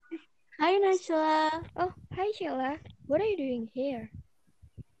Hi, Najla. Oh, hi Sheila. What are you doing here?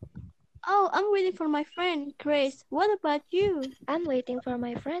 Oh, I'm waiting for my friend, Grace. What about you? I'm waiting for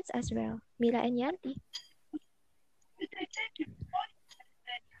my friends as well, Mila and Yanti.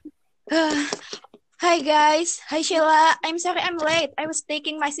 Hi guys. Hi Sheila. I'm sorry I'm late. I was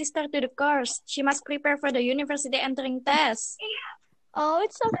taking my sister to the course. She must prepare for the university entering test. Oh,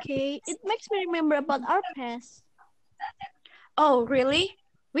 it's okay. It makes me remember about our past. Oh, really?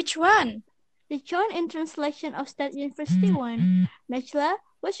 Which one? The joint entrance selection of State University one. Najla,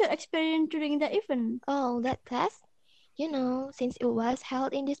 what's your experience during the event? Oh, that test? Since it was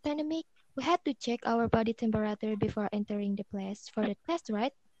held in this pandemic, we had to check our body temperature before entering the place for the test,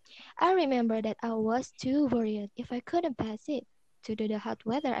 right? I remember that I was too worried if I couldn't pass it due to the hot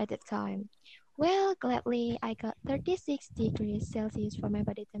weather at the time. Well, gladly, I got 36 degrees Celsius for my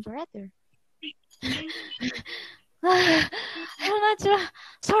body temperature. Najla,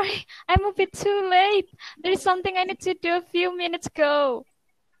 sorry, I'm a bit too late. There is something I need to do a few minutes ago.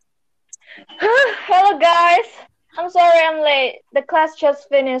 Hello, guys. I'm sorry I'm late. The class just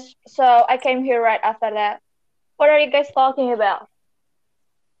finished, so I came here right after that. What are you guys talking about?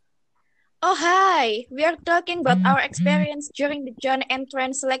 Oh, hi. We are talking about our experience during the joint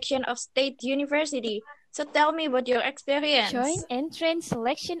entrance selection of State University. So tell me about your experience. Joint entrance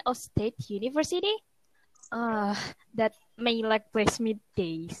selection of State University? That may like waste me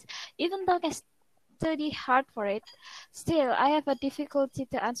days. Even though I study hard for it, still I have a difficulty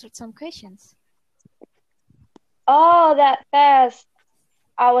to answer some questions. Oh, that test.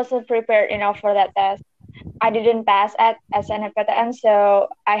 I wasn't prepared enough for that test. I didn't pass at SNMPTN, so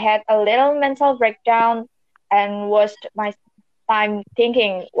I had a little mental breakdown and wasted my time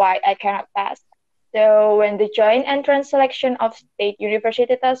thinking why I cannot pass. So when the joint entrance selection of state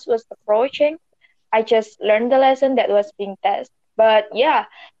university test was approaching, I just learned the lesson that was being tested. But yeah,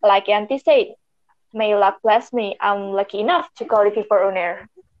 like Yanti said, may luck bless me. I'm lucky enough to qualify for UNER.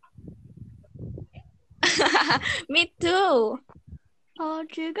 Me too. Oh,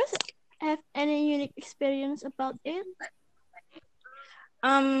 do you guys have any unique experience about it?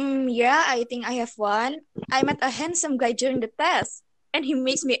 Yeah, I think I have one. I met a handsome guy during the test, and he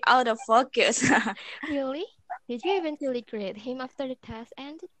makes me out of focus. Really? Did you eventually grade him after the test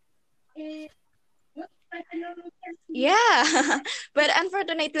ended? Yeah, but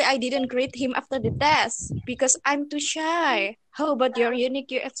unfortunately, I didn't greet him after the test because I'm too shy. How about your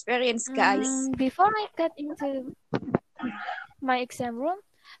unique experience, guys? Before I got into my exam room,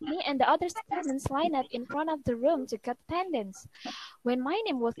 me and the other students lined up in front of the room to get attendance. When my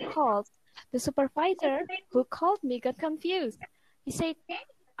name was called, the supervisor who called me got confused. He said,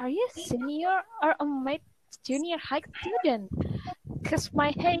 "Are you senior or a mid junior high student? Because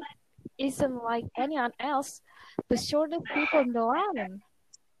my height isn't like anyone else, the shortest people in the line.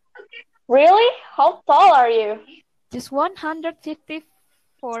 Really? How tall are you? Just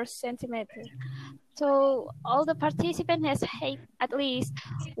 154 centimeters. So all the participant has height at least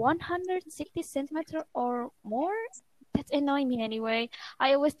 160 centimeter or more. That's annoying me anyway.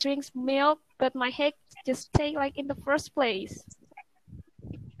 I always drink milk, but my height just stay like in the first place.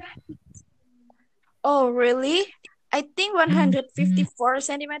 Oh, really? I think 154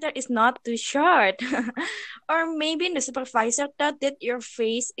 centimeter is not too short. Or maybe the supervisor thought that your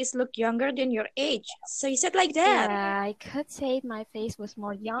face is look younger than your age. So you said like that. Yeah, I could say my face was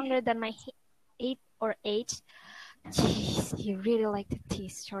more younger than my height or age. Jeez, you really like to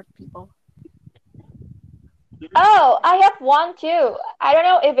tease short people. Oh, I have one too. I don't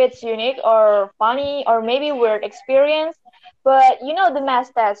know if it's unique or funny or maybe weird experience, but you know the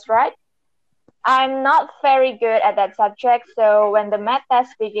math test, right? I'm not very good at that subject, so when the math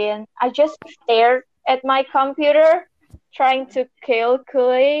test began, I just stared at my computer trying to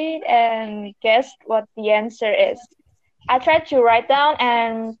calculate and guess what the answer is. I tried to write down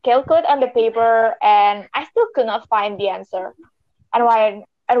and calculate on the paper and I still could not find the answer. And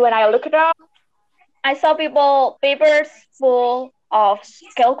when I looked it up, I saw people papers full of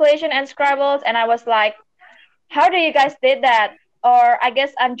calculation and scribbles and I was like, how do you guys did that? Or I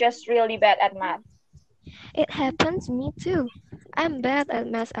guess I'm just really bad at math. It happens to me too. I'm bad at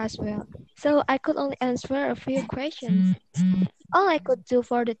math as well, so I could only answer a few questions. All I could do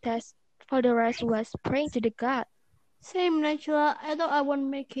for the test for the rest was praying to the God. Same, Najla. I thought I won't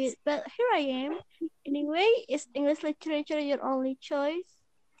make it, but here I am. Anyway, is English literature your only choice?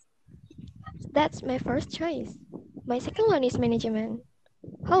 That's my first choice. My second one is management.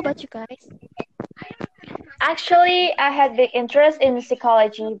 How about you guys? Actually, I had big interest in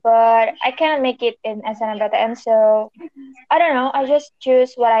psychology, but I cannot make it in SNMPTN, so I don't know. I just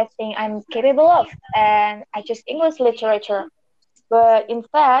choose what I think I'm capable of, and I choose English literature. But in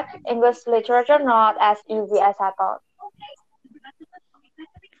fact, English literature not as easy as I thought.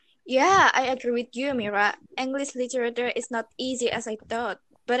 Yeah, I agree with you, Mira. English literature is not easy as I thought,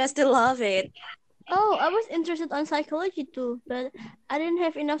 but I still love it. Oh, I was interested on psychology too, but I didn't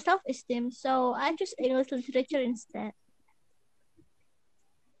have enough self-esteem, so I chose English literature instead.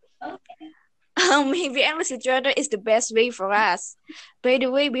 Maybe English literature is the best way for us. By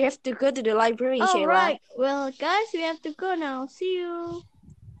the way, we have to go to the library, All Sheila. right. Well, guys, we have to go now. See you.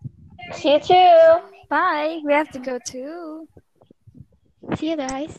 See you too. Bye. We have to go too. See you guys.